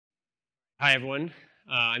Hi, everyone.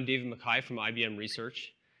 I'm David McKay from IBM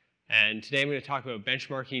Research, and today I'm going to talk about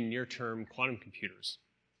benchmarking near-term quantum computers.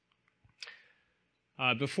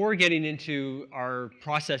 Before getting into our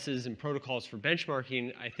processes and protocols for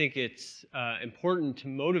benchmarking, I think it's important to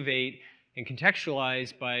motivate and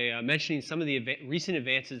contextualize by mentioning some of the recent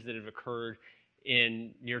advances that have occurred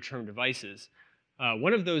in near-term devices.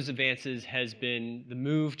 One of those advances has been the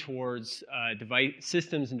move towards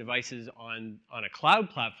systems and devices on a cloud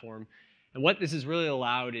platform. And what this has really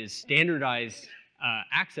allowed is standardized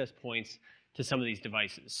access points to some of these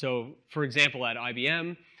devices. So for example, at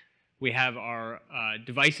IBM, we have our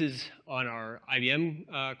devices on our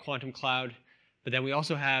IBM Quantum Cloud, but then we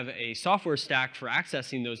also have a software stack for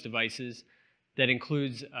accessing those devices that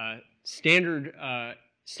includes standard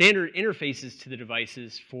interfaces to the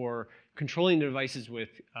devices for controlling the devices with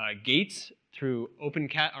gates through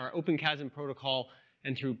our OpenChasm protocol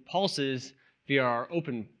and through pulses via our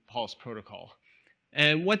OpenPulse protocol.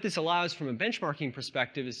 And what this allows from a benchmarking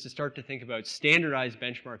perspective is to start to think about standardized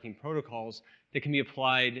benchmarking protocols that can be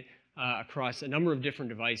applied across a number of different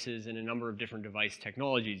devices and a number of different device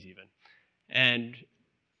technologies even. And,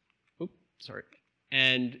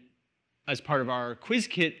 and as part of our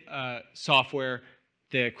QuizKit software,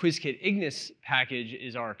 the QuizKit Ignis package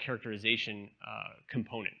is our characterization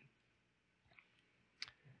component.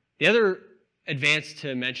 The other advance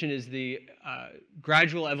to mention is the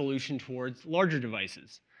gradual evolution towards larger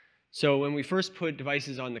devices. So when we first put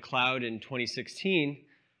devices on the cloud in 2016,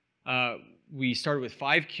 we started with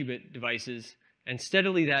 5-qubit devices, and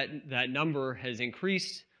steadily that number has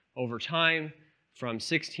increased over time from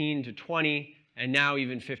 16 to 20, and now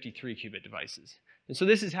even 53-qubit devices. And so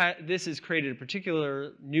this has created a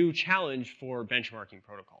particular new challenge for benchmarking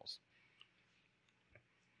protocols.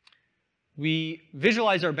 We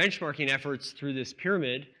visualize our benchmarking efforts through this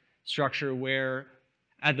pyramid structure where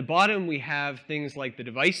at the bottom we have things like the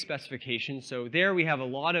device specification. So there we have a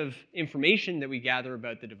lot of information that we gather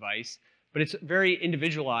about the device, but it's very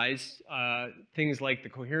individualized. Things like the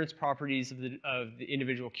coherence properties of the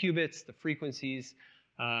individual qubits, the frequencies,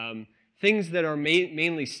 things that are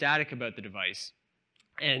mainly static about the device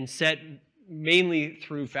and set mainly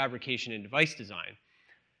through fabrication and device design.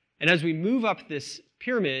 And as we move up this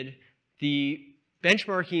pyramid, the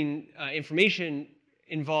benchmarking information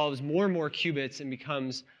involves more and more qubits and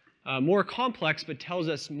becomes more complex, but tells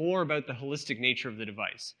us more about the holistic nature of the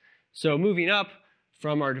device. So moving up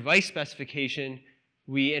from our device specification,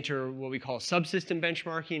 we enter what we call subsystem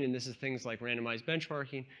benchmarking, and this is things like randomized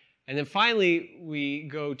benchmarking. And then finally, we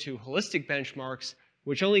go to holistic benchmarks,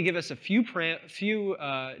 which only give us a few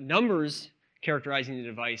numbers characterizing the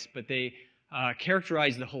device, but they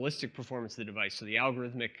characterize the holistic performance of the device, so the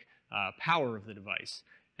algorithmic power of the device.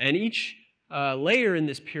 And each layer in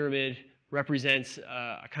this pyramid represents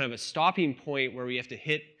a kind of a stopping point where we have to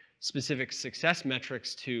hit specific success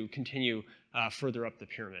metrics to continue further up the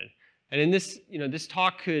pyramid. And in this, this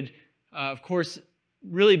talk could, of course,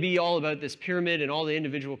 really be all about this pyramid and all the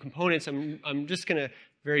individual components. I'm just going to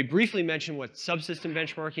very briefly mention what subsystem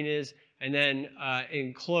benchmarking is, and then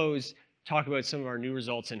in close, talk about some of our new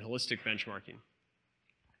results in holistic benchmarking.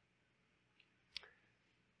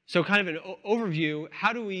 So kind of an overview,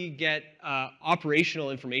 how do we get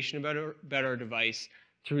operational information about our device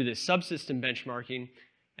through this subsystem benchmarking?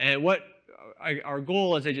 And what our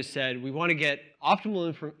goal, as I just said, we want to get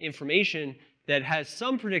optimal information that has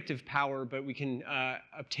some predictive power, but we can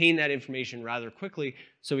obtain that information rather quickly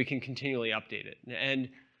so we can continually update it. And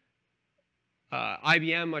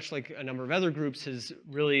IBM, much like a number of other groups, has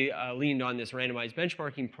really leaned on this randomized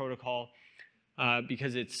benchmarking protocol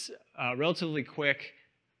because it's relatively quick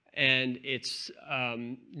and it's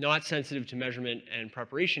not sensitive to measurement and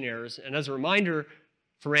preparation errors. And as a reminder,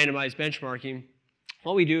 for randomized benchmarking,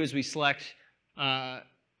 what we do is we select a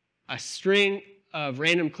string of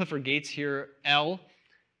random Clifford gates here, L.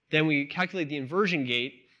 Then we calculate the inversion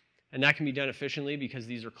gate, and that can be done efficiently because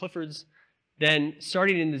these are Cliffords. Then,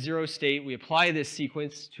 starting in the 0 state, we apply this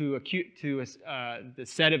sequence to the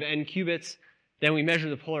set of n qubits. Then we measure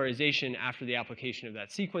the polarization after the application of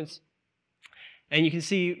that sequence. And you can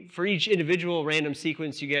see for each individual random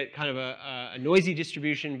sequence, you get kind of a noisy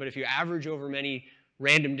distribution. But if you average over many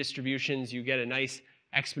random distributions, you get a nice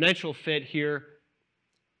exponential fit here.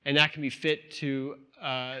 And that can be fit to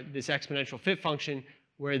this exponential fit function,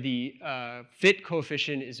 where the fit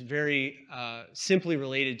coefficient is very simply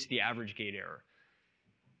related to the average gate error.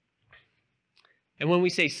 And when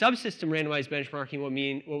we say subsystem randomized benchmarking,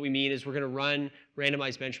 what we mean is we're going to run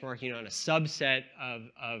randomized benchmarking on a subset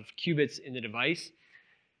of qubits in the device.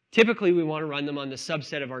 typically, we want to run them on the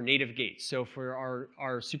subset of our native gates. So for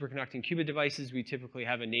our superconducting qubit devices, we typically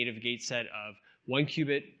have a native gate set of 1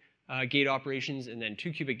 qubit gate operations and then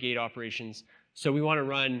 2 qubit gate operations. So we want to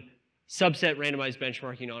run subset randomized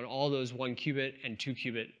benchmarking on all those 1 qubit and 2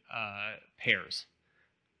 qubit pairs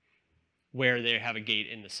where they have a gate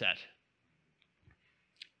in the set.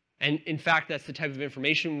 And in fact, that's the type of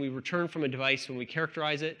information we return from a device when we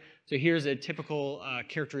characterize it. So here's a typical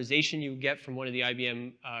characterization you get from one of the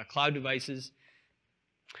IBM cloud devices.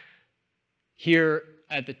 Here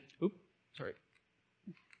at the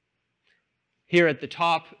Here at the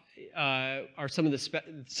top are some of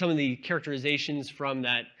the characterizations from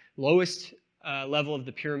that lowest level of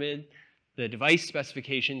the pyramid, the device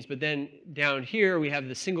specifications. But then down here we have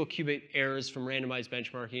the single qubit errors from randomized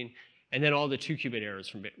benchmarking, and then all the 2 qubit errors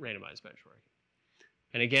from randomized benchmarking.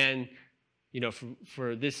 And again,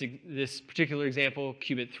 for this particular example,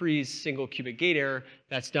 qubit 3's single qubit gate error,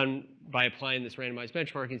 that's done by applying this randomized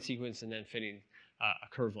benchmarking sequence and then fitting a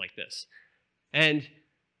curve like this. And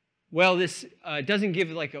well, this doesn't give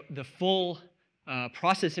the full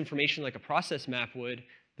process information like a process map would.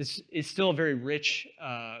 This is still a very rich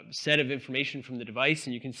set of information from the device,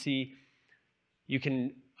 and you can see you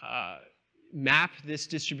can map this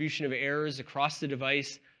distribution of errors across the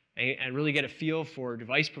device and really get a feel for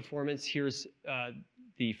device performance. Here's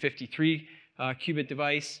the 53 qubit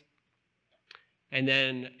device, and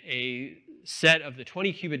then a set of the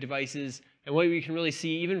 20 qubit devices. And what we can really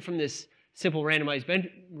see, even from this simple randomized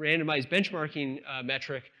benchmarking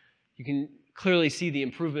metric, you can clearly see the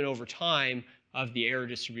improvement over time of the error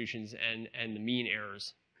distributions and the mean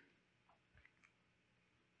errors.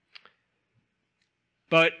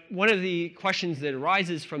 But one of the questions that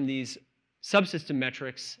arises from these subsystem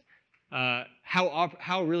metrics,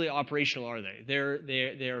 how really operational are they?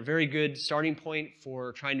 They're a very good starting point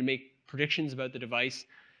for trying to make predictions about the device,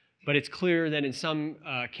 but it's clear that in some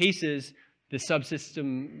cases, the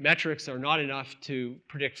subsystem metrics are not enough to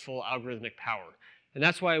predict full algorithmic power. And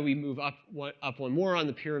that's why we move up one more on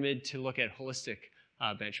the pyramid to look at holistic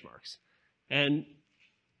benchmarks. And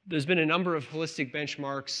there's been a number of holistic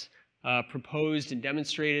benchmarks proposed and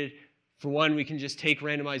demonstrated. For one, we can just take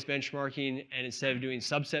randomized benchmarking and instead of doing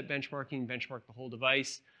subset benchmarking, benchmark the whole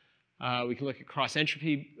device. We can look at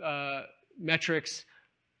cross-entropy metrics,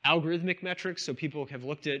 algorithmic metrics. So people have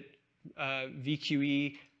looked at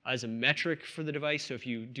VQE as a metric for the device. So if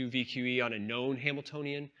you do VQE on a known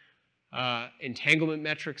Hamiltonian, entanglement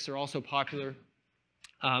metrics are also popular.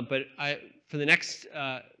 But for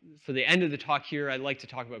the end of the talk here, I'd like to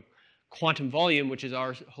talk about quantum volume, which is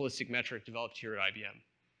our holistic metric developed here at IBM.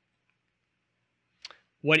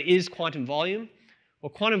 What is quantum volume? Well,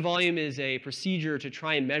 quantum volume is a procedure to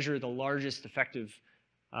try and measure the largest effective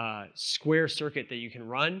square circuit that you can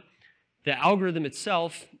run. The algorithm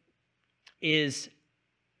itself is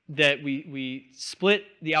that we split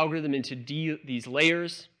the algorithm into these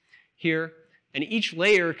layers here, and each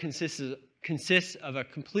layer consists of a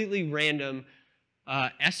completely random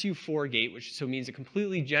SU4 gate, which so means a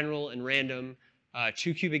completely general and random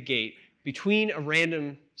 2-qubit gate between a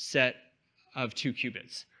random set of 2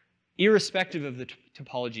 qubits, irrespective of the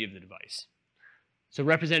topology of the device. So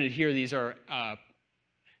represented here, these are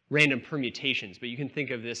random permutations, but you can think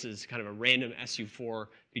of this as kind of a random SU4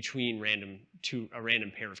 between a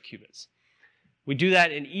random pair of qubits. We do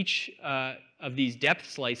that in each of these depth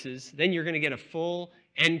slices. Then you're going to get a full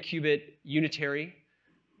n-qubit unitary,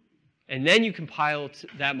 and then you compile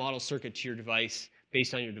that model circuit to your device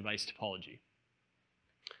based on your device topology.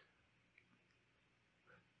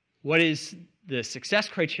 What is the success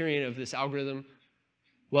criterion of this algorithm?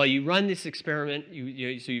 Well, you run this experiment.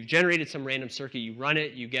 So you've generated some random circuit. You run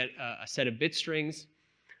it. You get a set of bit strings.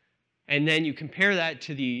 And then you compare that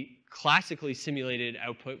to the classically simulated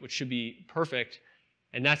output, which should be perfect.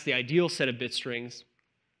 And that's the ideal set of bit strings.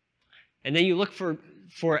 And then you look for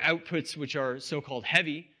outputs which are so-called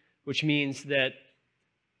heavy, which means that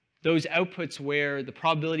those outputs where the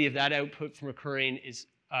probability of that output from occurring is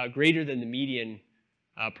greater than the median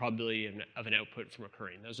probability of an output from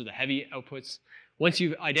occurring. Those are the heavy outputs. Once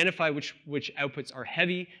you've identified which outputs are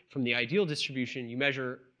heavy from the ideal distribution, you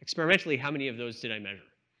measure experimentally how many of those did I measure.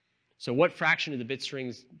 So what fraction of the bit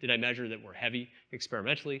strings did I measure that were heavy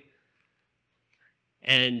experimentally?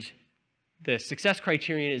 And the success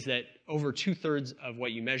criterion is that over 2/3 of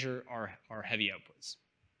what you measure are heavy outputs.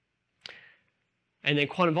 And then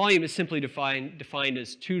quantum volume is simply defined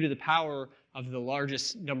as 2 to the power of the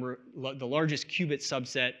largest qubit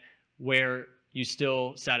subset where you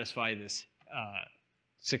still satisfy this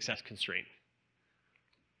success constraint.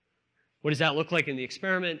 What does that look like in the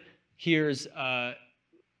experiment? Here's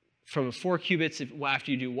from 4 qubits,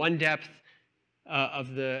 after you do 1 depth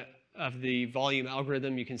of the volume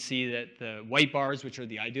algorithm, you can see that the white bars, which are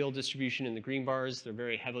the ideal distribution, and the green bars, they're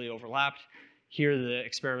very heavily overlapped. Here, the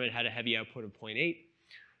experiment had a heavy output of 0.8.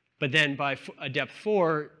 But then by a depth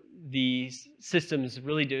 4, the systems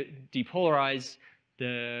really depolarize.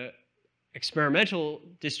 The experimental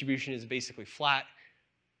distribution is basically flat,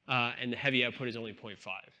 and the heavy output is only 0.5.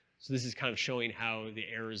 So this is kind of showing how the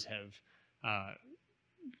errors have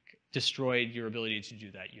destroyed your ability to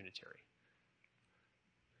do that unitary.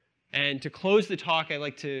 And to close the talk, I'd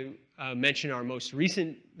like to mention our most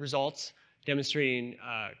recent results demonstrating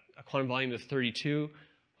a quantum volume of 32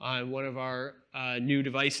 on one of our new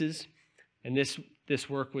devices. And this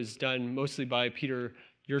work was done mostly by Peter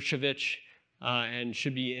Yurchevich and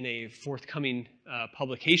should be in a forthcoming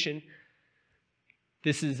publication.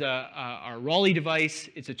 This is our Raleigh device.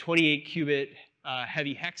 It's a 28-qubit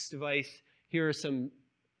heavy hex device. Here are some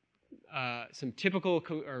typical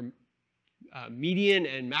median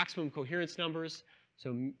and maximum coherence numbers.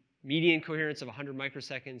 So median coherence of 100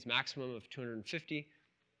 microseconds, maximum of 250.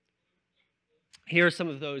 Here are some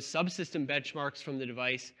of those subsystem benchmarks from the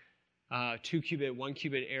device. 2-qubit,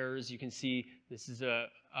 1-qubit errors. You can see this is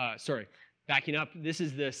backing up. This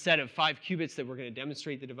is the set of 5 qubits that we're going to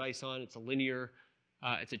demonstrate the device on. It's a linear,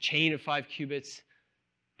 it's a chain of 5 qubits.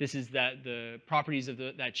 This is the properties of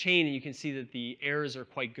that chain, and you can see that the errors are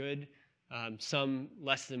quite good. Some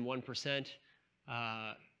less than 1%.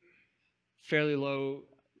 Fairly low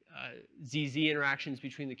ZZ interactions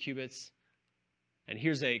between the qubits. And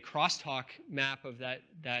here's a crosstalk map of that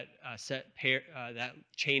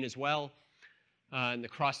chain as well. And the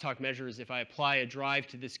crosstalk measures if I apply a drive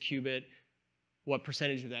to this qubit, what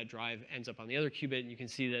percentage of that drive ends up on the other qubit. And you can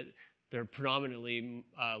see that they're predominantly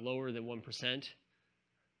lower than 1%.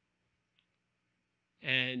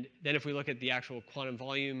 And then if we look at the actual quantum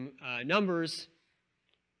volume numbers,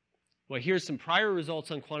 well, here's some prior results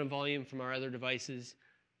on quantum volume from our other devices.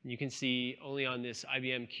 And you can see only on this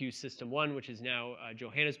IBM Q System 1, which is now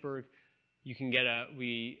Johannesburg,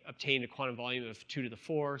 we obtained a quantum volume of 2 to the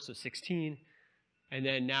 4, so 16. And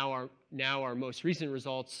then now our most recent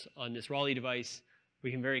results on this Raleigh device, we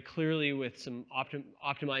can very clearly, with some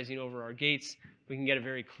optimizing over our gates, we can get a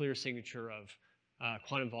very clear signature of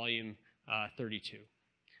quantum volume 32.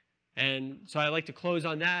 And so I'd like to close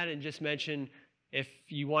on that and just mention, if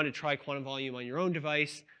you want to try quantum volume on your own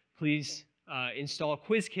device, please install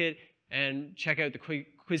QuizKit and check out the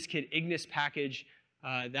QuizKit Ignis package.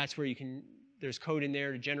 That's where there's code in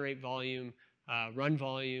there to generate volume, run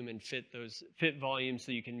volume, and fit volume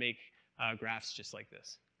so you can make graphs just like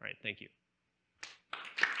this. All right, thank you.